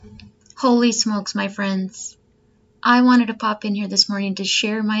Holy smokes, my friends. I wanted to pop in here this morning to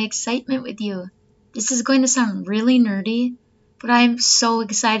share my excitement with you. This is going to sound really nerdy, but I'm so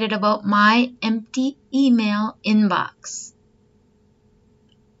excited about my empty email inbox.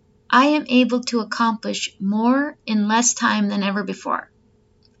 I am able to accomplish more in less time than ever before.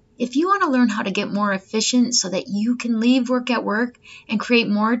 If you want to learn how to get more efficient so that you can leave work at work and create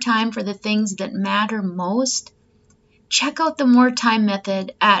more time for the things that matter most, check out the More Time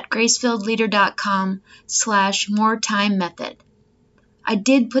Method at gracefilledleader.com/more time method. I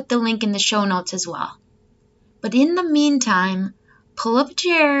did put the link in the show notes as well. But in the meantime, pull up a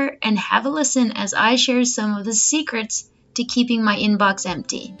chair and have a listen as I share some of the secrets to keeping my inbox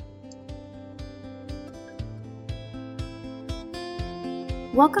empty.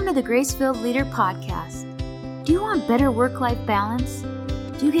 Welcome to the Grace-Filled Leader Podcast. Do you want better work-life balance?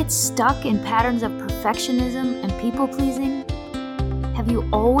 Do you get stuck in patterns of perfectionism and people-pleasing? Have you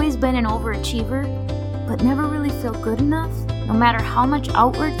always been an overachiever, but never really feel good enough, no matter how much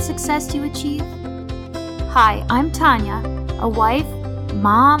outward success you achieve? Hi, I'm Tanya, a wife,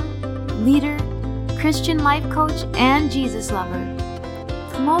 mom, leader, Christian life coach, and Jesus lover.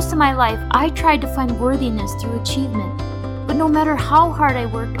 For most of my life, I tried to find worthiness through achievement. But no matter how hard I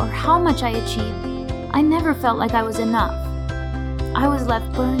worked or how much I achieved, I never felt like I was enough. I was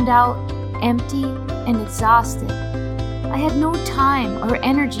left burned out, empty, and exhausted. I had no time or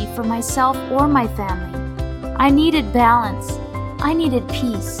energy for myself or my family. I needed balance. I needed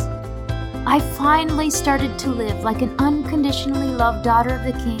peace. I finally started to live like an unconditionally loved daughter of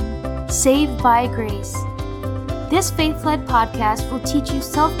the King, saved by grace. This faith-led podcast will teach you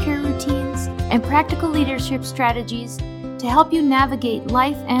self-care routines and practical leadership strategies to help you navigate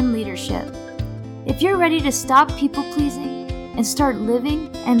life and leadership. If you're ready to stop people-pleasing and start living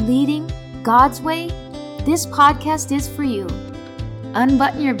and leading God's way, this podcast is for you.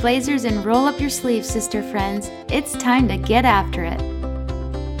 Unbutton your blazers and roll up your sleeves, sister friends. It's time to get after it.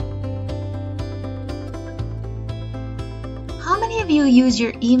 How many of you use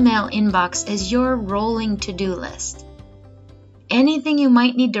your email inbox as your rolling to-do list? Anything you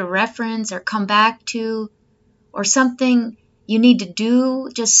might need to reference or come back to, or something you need to do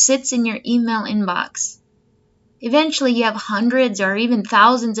just sits in your email inbox. Eventually you have hundreds or even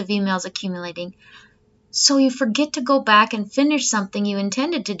thousands of emails accumulating, so you forget to go back and finish something you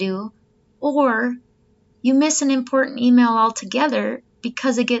intended to do, or you miss an important email altogether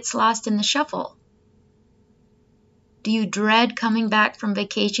because it gets lost in the shuffle. Do you dread coming back from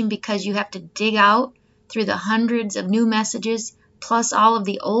vacation because you have to dig out through the hundreds of new messages plus all of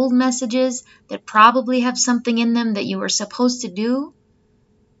the old messages that probably have something in them that you were supposed to do?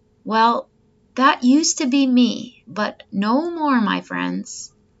 Well, that used to be me, but no more, my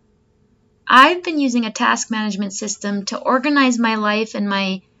friends. I've been using a task management system to organize my life and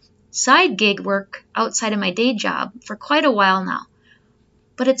my side gig work outside of my day job for quite a while now.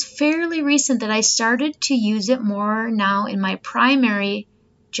 But it's fairly recent that I started to use it more now in my primary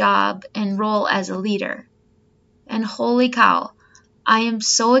job and role as a leader. And holy cow, I am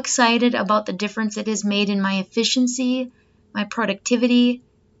so excited about the difference it has made in my efficiency, my productivity,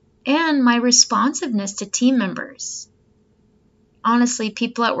 and my responsiveness to team members. Honestly,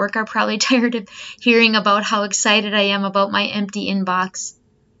 people at work are probably tired of hearing about how excited I am about my empty inbox.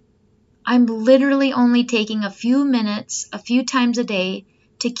 I'm literally only taking a few minutes, a few times a day,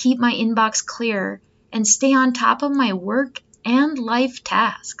 to keep my inbox clear and stay on top of my work and life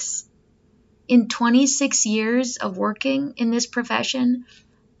tasks. In 26 years of working in this profession,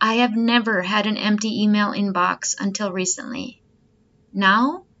 I have never had an empty email inbox until recently.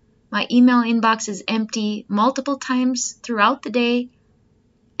 Now, my email inbox is empty multiple times throughout the day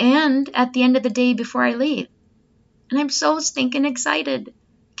and at the end of the day before I leave. And I'm so stinking excited.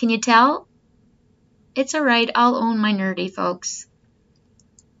 Can you tell? It's alright, I'll own my nerdy, folks.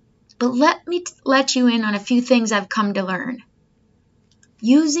 But let me let you in on a few things I've come to learn.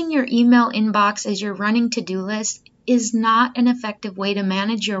 Using your email inbox as your running to-do list is not an effective way to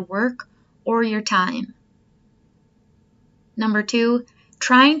manage your work or your time. Number 2,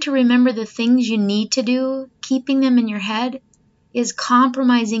 trying to remember the things you need to do, keeping them in your head, is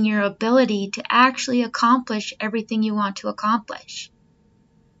compromising your ability to actually accomplish everything you want to accomplish.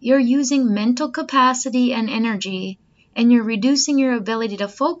 You're using mental capacity and energy, and you're reducing your ability to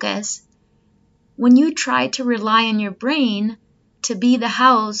focus when you try to rely on your brain to be the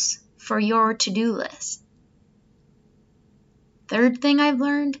house for your to-do list. Third thing I've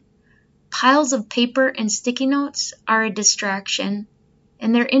learned, piles of paper and sticky notes are a distraction,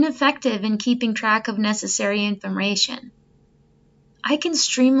 and they're ineffective in keeping track of necessary information. I can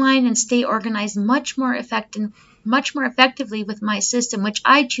streamline and stay organized much more much more effectively with my system, which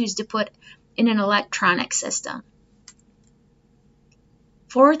I choose to put in an electronic system.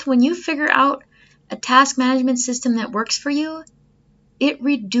 Fourth, when you figure out a task management system that works for you, it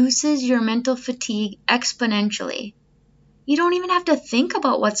reduces your mental fatigue exponentially. You don't even have to think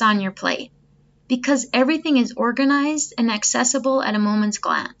about what's on your plate because everything is organized and accessible at a moment's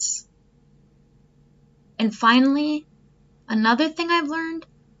glance. And finally, another thing I've learned,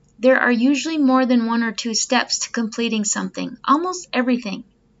 there are usually more than 1 or 2 steps to completing something, almost everything.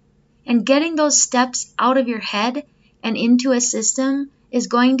 And getting those steps out of your head and into a system is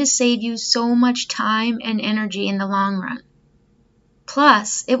going to save you so much time and energy in the long run.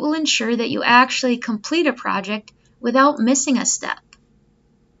 Plus, it will ensure that you actually complete a project without missing a step.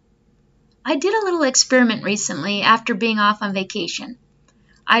 I did a little experiment recently after being off on vacation.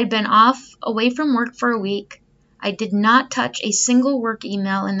 I'd been off away from work for a week. I did not touch a single work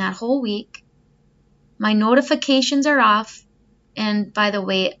email in that whole week. My notifications are off, and by the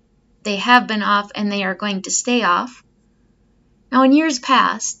way, they have been off and they are going to stay off. Now, in years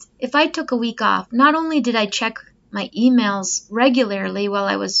past, if I took a week off, not only did I check my emails regularly while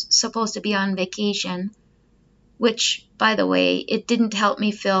I was supposed to be on vacation, which, by the way, it didn't help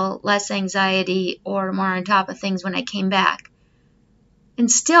me feel less anxiety or more on top of things when I came back. And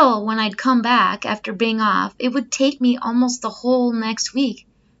still, when I'd come back after being off, it would take me almost the whole next week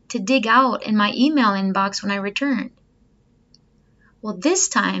to dig out in my email inbox when I returned. Well, this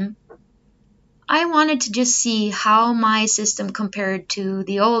time, I wanted to just see how my system compared to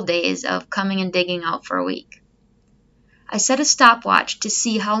the old days of coming and digging out for a week. I set a stopwatch to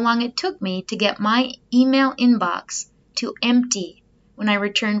see how long it took me to get my email inbox to empty when I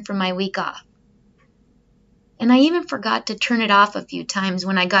returned from my week off. And I even forgot to turn it off a few times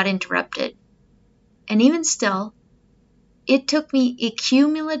when I got interrupted. And even still, it took me a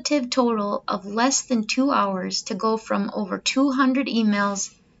cumulative total of less than 2 hours to go from over 200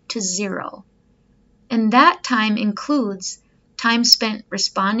 emails to 0. And that time includes time spent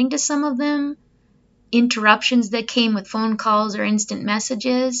responding to some of them, interruptions that came with phone calls or instant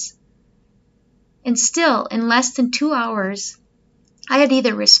messages. And still, in less than 2 hours, I had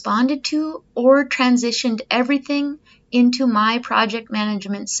either responded to or transitioned everything into my project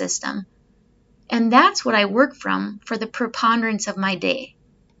management system. And that's what I work from for the preponderance of my day.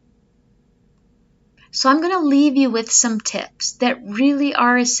 So I'm going to leave you with some tips that really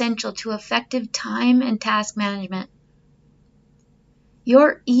are essential to effective time and task management.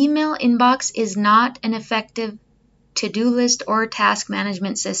 Your email inbox is not an effective to-do list or task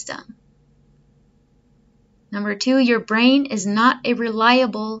management system. Number 2, your brain is not a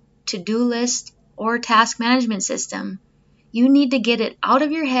reliable to-do list or task management system. You need to get it out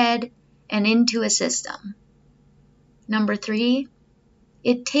of your head and into a system. Number 3,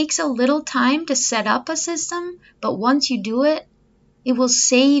 it takes a little time to set up a system, but once you do it, it will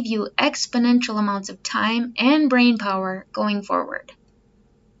save you exponential amounts of time and brain power going forward.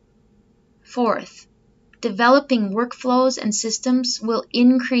 4th, developing workflows and systems will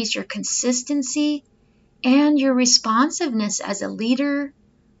increase your consistency and your responsiveness as a leader,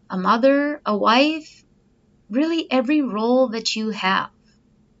 a mother, a wife, really every role that you have.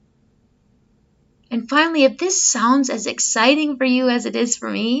 And finally, if this sounds as exciting for you as it is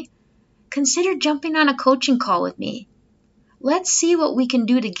for me, consider jumping on a coaching call with me. Let's see what we can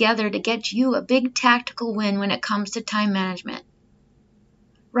do together to get you a big tactical win when it comes to time management.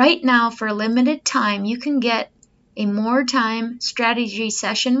 Right now, for a limited time, you can get a more time strategy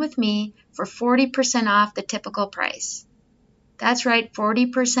session with me for 40% off the typical price. That's right,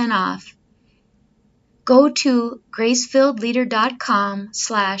 40% off. Go to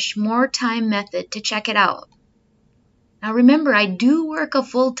gracefilledleader.com/moretimemethod to check it out. Now remember, I do work a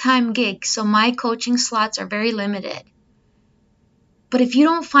full-time gig, so my coaching slots are very limited. But if you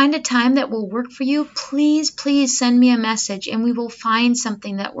don't find a time that will work for you, please send me a message and we will find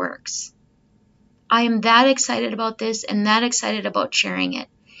something that works. I am that excited about this and that excited about sharing it.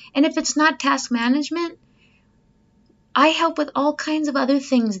 And if it's not task management, I help with all kinds of other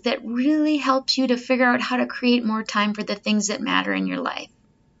things that really helps you to figure out how to create more time for the things that matter in your life.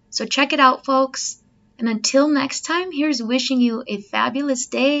 So check it out, folks. And until next time, here's wishing you a fabulous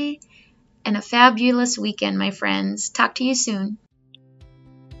day and a fabulous weekend, my friends. Talk to you soon.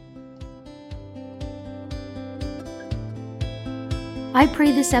 I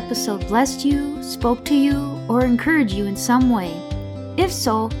pray this episode blessed you, spoke to you, or encouraged you in some way. If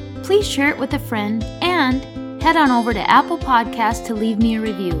so, please share it with a friend and head on over to Apple Podcasts to leave me a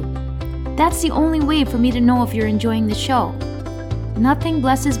review. That's the only way for me to know if you're enjoying the show. Nothing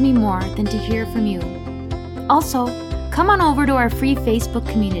blesses me more than to hear from you. Also, come on over to our free Facebook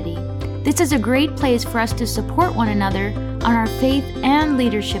community. This is a great place for us to support one another on our faith and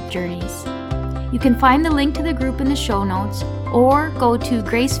leadership journeys. You can find the link to the group in the show notes or go to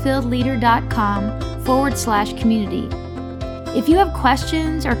gracefilledleader.com/community. If you have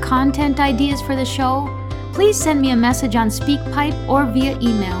questions or content ideas for the show, please send me a message on SpeakPipe or via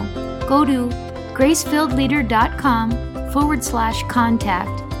email. Go to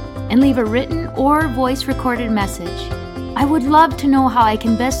gracefilledleader.com/contact and leave a written or voice recorded message. I would love to know how I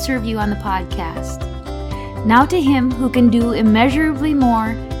can best serve you on the podcast. Now to Him who can do immeasurably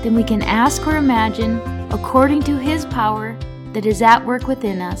more than we can ask or imagine, according to His power that is at work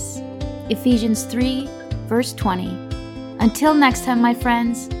within us. Ephesians 3, verse 20. Until next time, my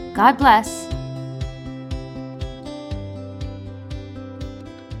friends, God bless.